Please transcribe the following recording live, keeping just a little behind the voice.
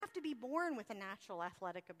born with a natural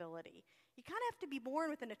athletic ability. You kind of have to be born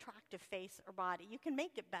with an attractive face or body. You can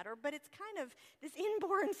make it better, but it's kind of this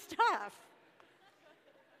inborn stuff.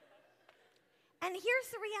 And here's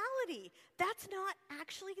the reality. That's not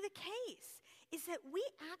actually the case, is that we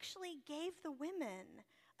actually gave the women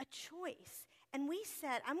a choice. And we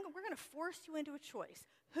said, we're going to force you into a choice.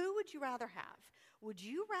 Who would you rather have? Would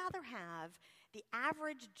you rather have the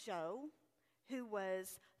average Joe who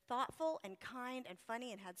was thoughtful and kind and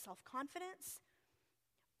funny and had self-confidence?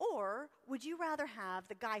 Or would you rather have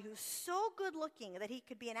the guy who's so good looking that he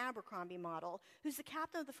could be an Abercrombie model, who's the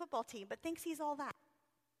captain of the football team, but thinks he's all that?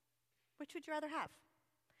 Which would you rather have?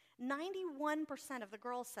 91% of the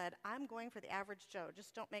girls said, I'm going for the average Joe.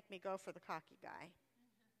 Just don't make me go for the cocky guy.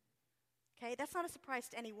 Okay, that's not a surprise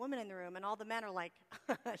to any woman in the room, and all the men are like,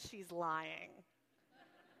 she's lying.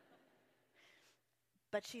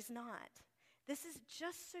 But she's not. This is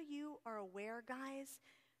just so you are aware, guys.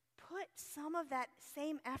 Put some of that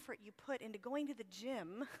same effort you put into going to the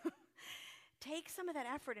gym. Take some of that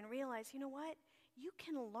effort and realize, you know what? You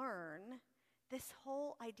can learn this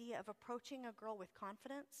whole idea of approaching a girl with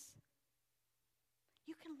confidence.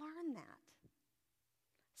 You can learn that.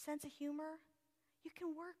 Sense of humor, you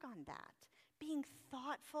can work on that. Being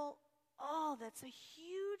thoughtful, oh, that's a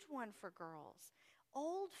huge one for girls.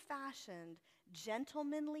 Old-fashioned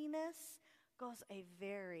gentlemanliness goes a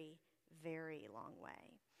very, very long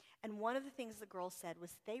way. And one of the things the girls said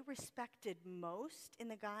was they respected most in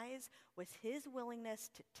the guys was his willingness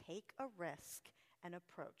to take a risk and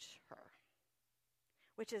approach her,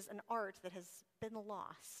 which is an art that has been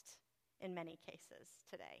lost in many cases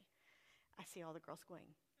today. I see all the girls going.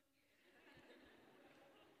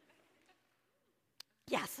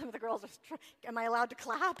 Yeah, some of the girls are, am I allowed to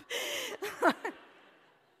clap?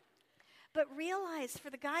 But realize for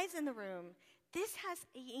the guys in the room, this has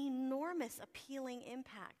an enormous appealing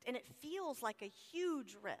impact, and it feels like a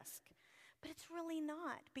huge risk. But it's really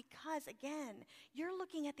not, because, again, you're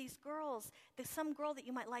looking at these girls, there's some girl that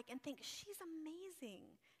you might like, and think, she's amazing.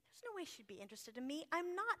 There's no way she'd be interested in me.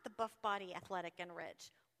 I'm not the buff body, athletic, and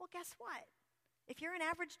rich. Well, guess what? If you're an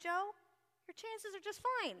average Joe, your chances are just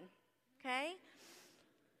fine, okay?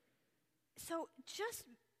 So just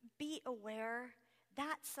be aware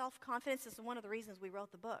that self-confidence is one of the reasons we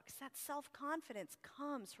wrote the books. That self-confidence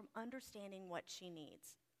comes from understanding what she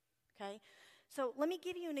needs, okay? So let me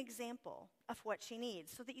give you an example of what she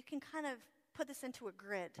needs so that you can kind of put this into a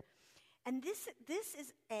grid. And this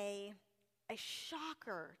is a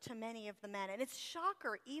shocker to many of the men, and it's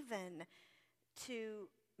shocker even to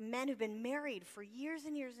men who've been married for years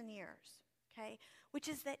and years and years, okay? Which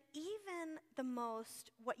is that even the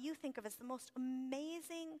most, what you think of as the most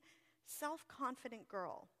amazing, self-confident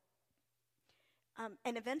girl,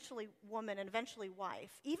 and eventually woman and eventually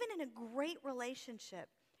wife, even in a great relationship,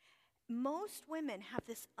 most women have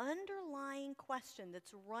this underlying question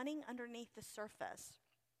that's running underneath the surface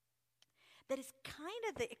that is kind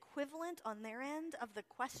of the equivalent on their end of the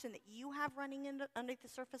question that you have running underneath the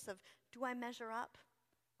surface of, do I measure up,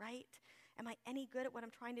 right? Am I any good at what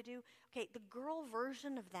I'm trying to do? Okay, the girl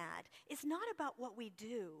version of that is not about what we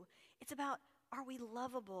do. It's about, are we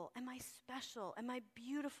lovable? Am I special? Am I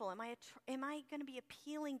beautiful? Am I going to be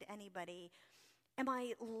appealing to anybody? Am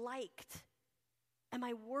I liked? Am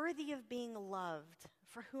I worthy of being loved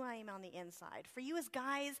for who I am on the inside? For you as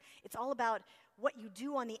guys, it's all about what you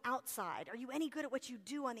do on the outside. Are you any good at what you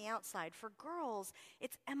do on the outside? For girls,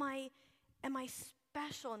 it's am I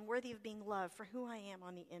special and worthy of being loved for who I am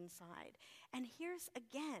on the inside? And here's,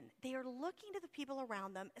 again, they are looking to the people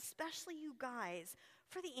around them, especially you guys,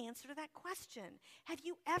 for the answer to that question. Have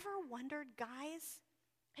you ever wondered, guys,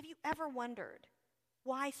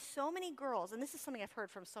 why so many girls, and this is something I've heard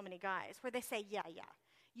from so many guys, where they say, yeah,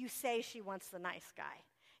 you say she wants the nice guy.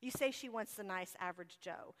 You say she wants the nice average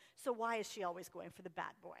Joe. So why is she always going for the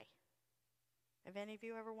bad boy? Have any of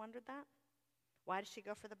you ever wondered that? Why does she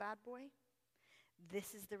go for the bad boy?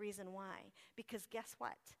 This is the reason why. Because guess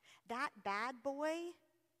what? That bad boy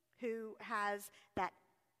who has that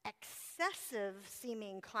excessive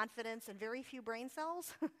seeming confidence and very few brain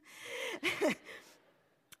cells,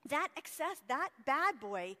 that bad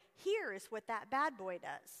boy hears what that bad boy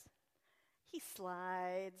does. He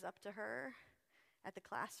slides up to her at the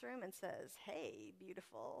classroom and says, hey,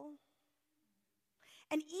 beautiful.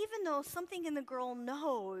 And even though something in the girl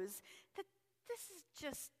knows that this is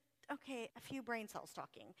just, okay, a few brain cells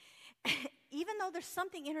talking, even though there's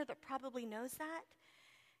something in her that probably knows that,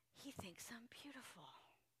 he thinks I'm beautiful.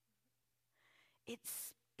 It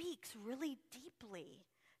speaks really deeply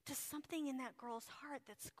to something in that girl's heart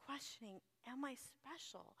that's questioning, am I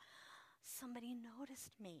special? Somebody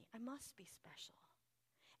noticed me. I must be special.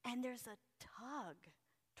 And there's a tug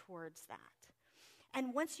towards that.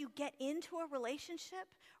 And once you get into a relationship,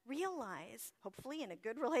 realize, hopefully in a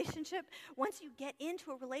good relationship, once you get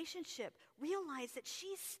into a relationship, realize that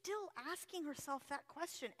she's still asking herself that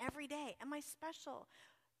question every day. Am I special?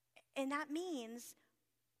 And that means,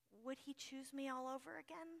 would he choose me all over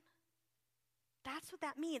again? That's what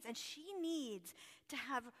that means. And she needs to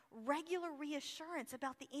have regular reassurance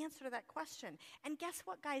about the answer to that question. And guess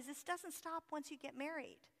what, guys? This doesn't stop once you get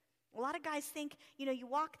married. A lot of guys think,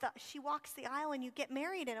 she walks the aisle and you get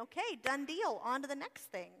married and okay, done deal, on to the next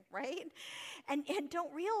thing, right? And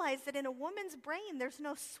don't realize that in a woman's brain, there's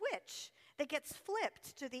no switch that gets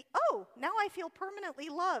flipped to the, oh, now I feel permanently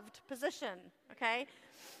loved position, okay?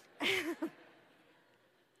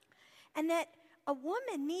 And that a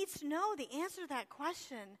woman needs to know the answer to that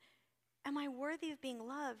question, am I worthy of being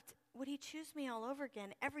loved? Would he choose me all over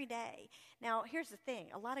again every day? Now, here's the thing.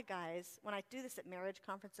 A lot of guys, when I do this at marriage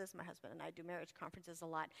conferences, my husband and I do marriage conferences a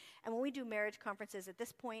lot, and when we do marriage conferences, at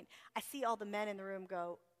this point, I see all the men in the room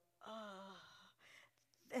go, oh,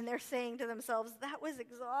 and they're saying to themselves, that was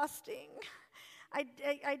exhausting.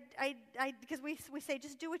 Because we say,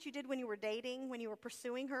 just do what you did when you were dating, when you were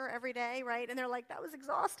pursuing her every day, right? And they're like, that was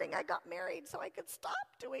exhausting. I got married so I could stop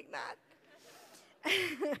doing that.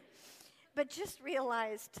 But just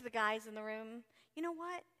realize to the guys in the room, you know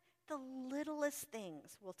what? The littlest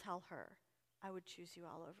things will tell her, I would choose you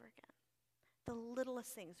all over again. The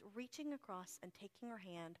littlest things, reaching across and taking her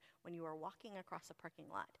hand when you are walking across a parking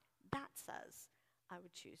lot, that says, I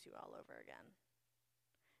would choose you all over again.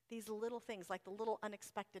 These little things, like the little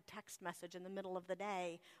unexpected text message in the middle of the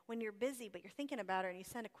day, when you're busy but you're thinking about her and you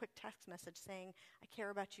send a quick text message saying, I care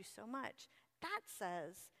about you so much, that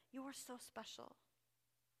says, you are so special.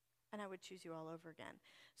 And I would choose you all over again.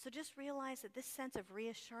 So just realize that this sense of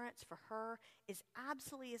reassurance for her is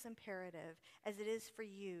absolutely as imperative as it is for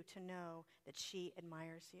you to know that she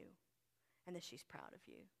admires you and that she's proud of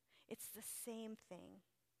you. It's the same thing.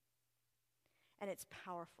 And it's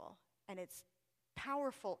powerful. And it's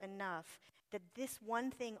powerful enough that this one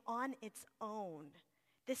thing on its own,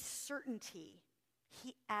 this certainty,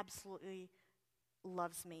 he absolutely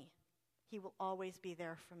loves me. He will always be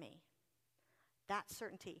there for me. That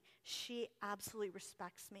certainty, she absolutely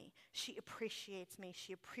respects me. She appreciates me.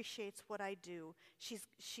 She appreciates what I do. She's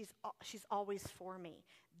always for me.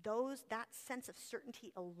 That sense of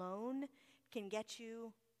certainty alone can get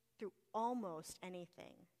you through almost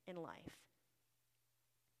anything in life.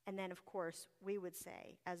 And then, of course, we would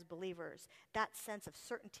say, as believers, that sense of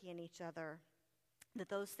certainty in each other, that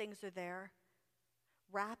those things are there,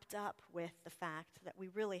 wrapped up with the fact that we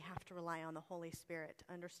really have to rely on the Holy Spirit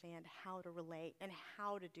to understand how to relate and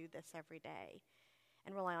how to do this every day,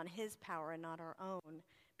 and rely on his power and not our own,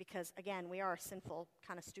 because, again, we are sinful,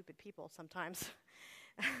 kind of stupid people sometimes.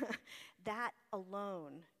 That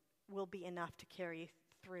alone will be enough to carry you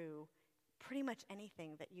through pretty much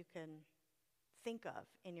anything that you can think of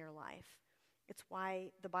in your life. It's why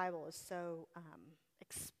the Bible is so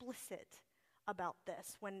explicit about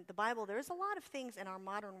this. When the Bible, there's a lot of things in our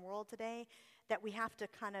modern world today that we have to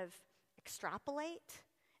kind of extrapolate,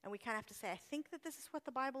 and we kind of have to say, I think that this is what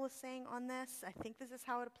the Bible is saying on this. I think this is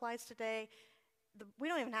how it applies today. We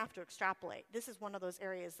don't even have to extrapolate. This is one of those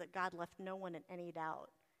areas that God left no one in any doubt.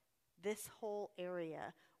 This whole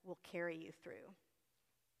area will carry you through.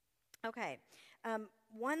 Okay,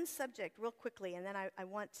 one subject real quickly, and then I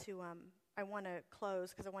want to close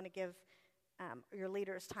because I want to give your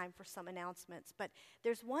leaders time for some announcements. But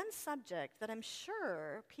there's one subject that I'm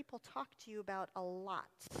sure people talk to you about a lot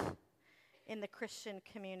in the Christian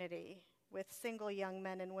community with single young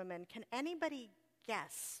men and women. Can anybody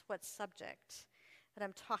guess what subject that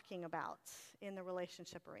I'm talking about in the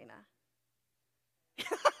relationship arena?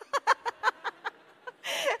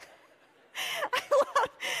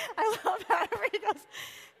 I love how everybody goes,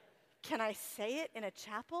 can I say it in a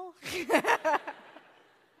chapel?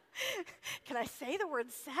 Can I say the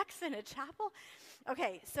word sex in a chapel?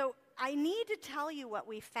 Okay, so I need to tell you what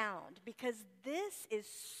we found, because this is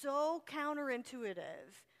so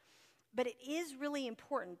counterintuitive, but it is really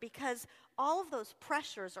important, because all of those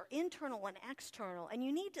pressures are internal and external, and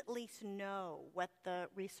you need to at least know what the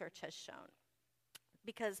research has shown.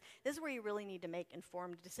 Because this is where you really need to make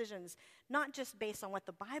informed decisions, not just based on what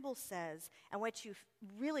the Bible says and what you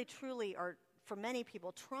really truly are, for many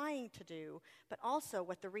people, trying to do, but also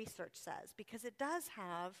what the research says, because it does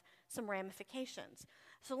have some ramifications.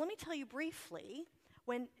 So let me tell you briefly,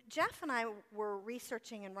 when Jeff and I were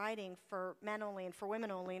researching and writing for Men Only and for Women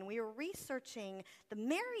Only, and we were researching the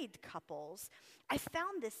married couples, I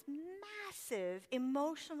found this massive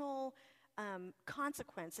emotional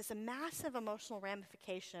consequence, it's a massive emotional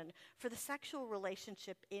ramification for the sexual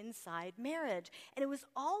relationship inside marriage. And it was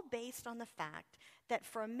all based on the fact that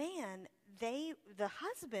for a man, the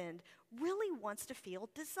husband really wants to feel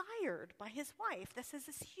desired by his wife. This has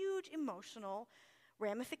this huge emotional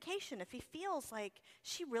ramification if he feels like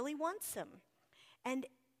she really wants him. And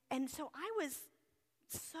so I was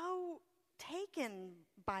so taken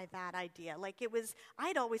by that idea. Like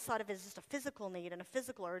I'd always thought of it as just a physical need and a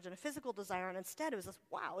physical urge and a physical desire, and instead it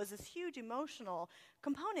was this huge emotional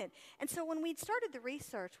component. And so when we'd started the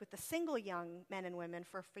research with the single young men and women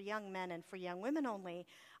for young men and for young women only,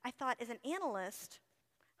 I thought as an analyst,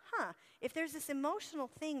 if there's this emotional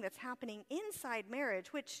thing that's happening inside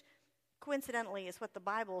marriage, which coincidentally is what the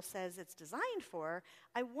Bible says it's designed for,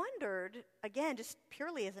 I wondered, again, just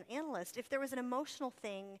purely as an analyst, if there was an emotional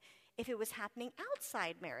thing, if it was happening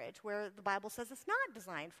outside marriage, where the Bible says it's not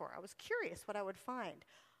designed for. I was curious what I would find.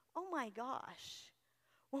 Oh my gosh.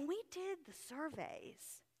 When we did the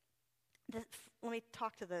surveys, let me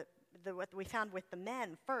talk to what we found with the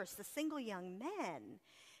men first. The single young men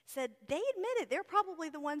said they admitted they're probably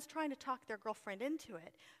the ones trying to talk their girlfriend into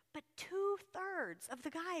it. But 2/3 of the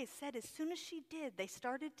guys said as soon as she did, they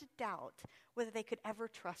started to doubt whether they could ever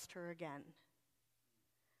trust her again.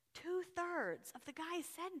 2/3 of the guys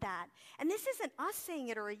said that. And this isn't us saying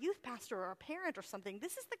it or a youth pastor or a parent or something.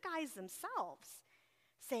 This is the guys themselves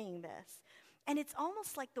saying this. And it's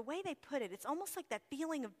almost like the way they put it, it's almost like that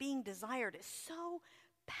feeling of being desired is so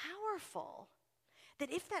powerful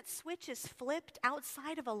that if that switch is flipped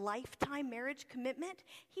outside of a lifetime marriage commitment,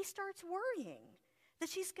 he starts worrying that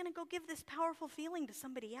she's going to go give this powerful feeling to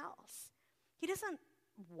somebody else. He doesn't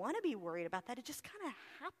want to be worried about that. It just kind of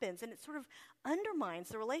happens, and it sort of undermines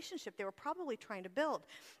the relationship they were probably trying to build.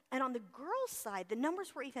 And on the girls' side, the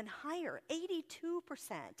numbers were even higher.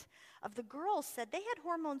 82% of the girls said they had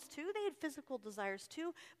hormones too, they had physical desires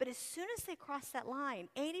too, but as soon as they crossed that line,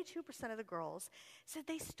 82% of the girls said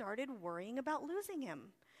they started worrying about losing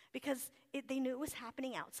him because they knew it was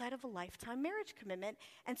happening outside of a lifetime marriage commitment,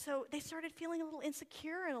 and so they started feeling a little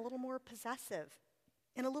insecure and a little more possessive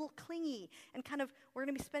and a little clingy, and kind of, we're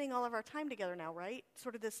going to be spending all of our time together now, right?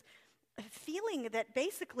 Sort of this feeling that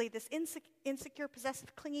basically this insecure,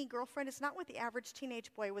 possessive, clingy girlfriend is not what the average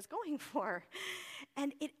teenage boy was going for.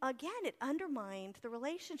 And it undermined the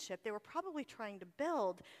relationship they were probably trying to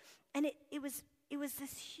build. And it was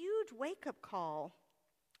this huge wake-up call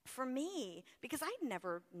for me, because I'd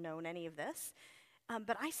never known any of this.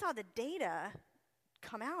 But I saw the data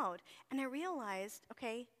come out, and I realized,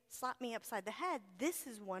 okay, slap me upside the head, this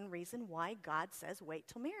is one reason why God says wait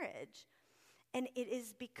till marriage. And it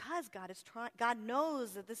is because God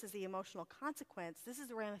knows that this is the emotional consequence, this is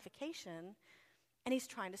the ramification, and he's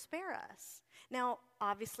trying to spare us. Now,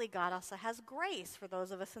 obviously, God also has grace for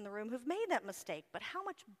those of us in the room who've made that mistake, but how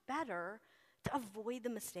much better to avoid the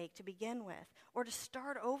mistake to begin with, or to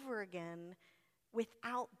start over again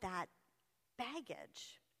without that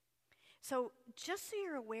baggage. So just so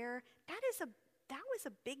you're aware, that was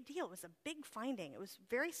a big deal. It was a big finding. It was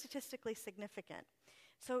very statistically significant.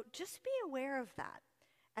 So just be aware of that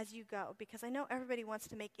as you go, because I know everybody wants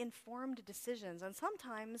to make informed decisions, and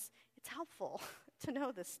sometimes it's helpful to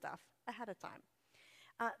know this stuff ahead of time.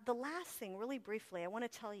 The last thing, really briefly, I want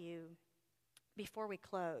to tell you before we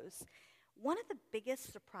close, one of the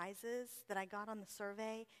biggest surprises that I got on the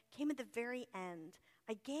survey came at the very end.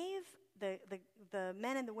 I gave the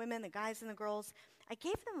men and the women, the guys and the girls, I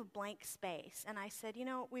gave them a blank space, and I said,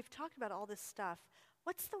 we've talked about all this stuff.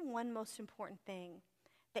 What's the one most important thing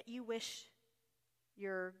that you wish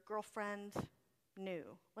your girlfriend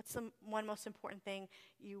knew? What's the one most important thing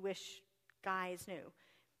you wish guys knew?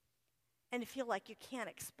 And I feel like you can't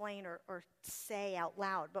explain or say out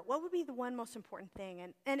loud, but what would be the one most important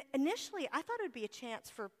thing? And initially, I thought it would be a chance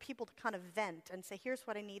for people to kind of vent and say, here's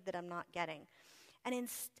what I need that I'm not getting. And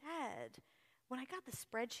instead, when I got the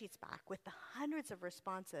spreadsheets back with the hundreds of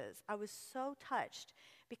responses, I was so touched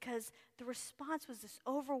because the response was this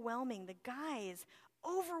overwhelming. The guys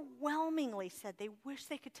overwhelmingly said they wish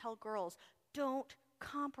they could tell girls, don't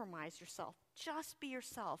compromise yourself. Just be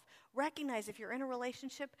yourself. Recognize if you're in a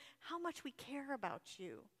relationship, how much we care about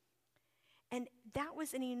you. And that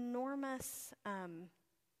was an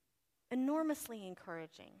enormously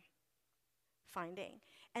encouraging finding.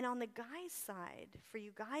 And on the guys' side, for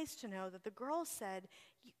you guys to know that the girls said,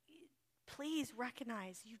 please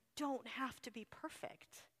recognize you don't have to be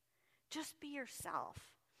perfect. Just be yourself.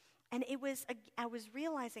 And I was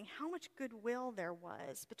realizing how much goodwill there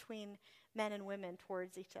was between men and women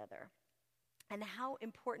towards each other, and how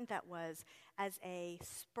important that was as a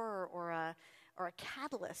spur or or a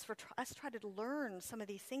catalyst for us trying to learn some of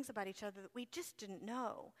these things about each other that we just didn't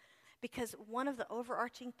know. Because one of the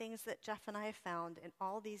overarching things that Jeff and I have found in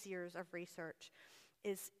all these years of research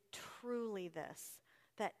is truly this,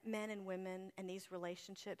 that men and women in these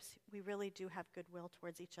relationships, we really do have goodwill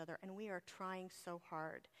towards each other, and we are trying so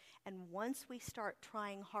hard. And once we start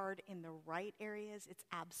trying hard in the right areas, it's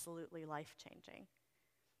absolutely life-changing.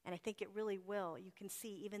 And I think it really will. You can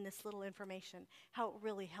see even this little information, how it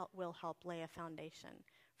really will help lay a foundation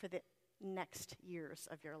for the next years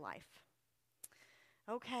of your life.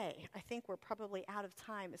 Okay, I think we're probably out of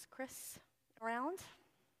time. Is Chris around?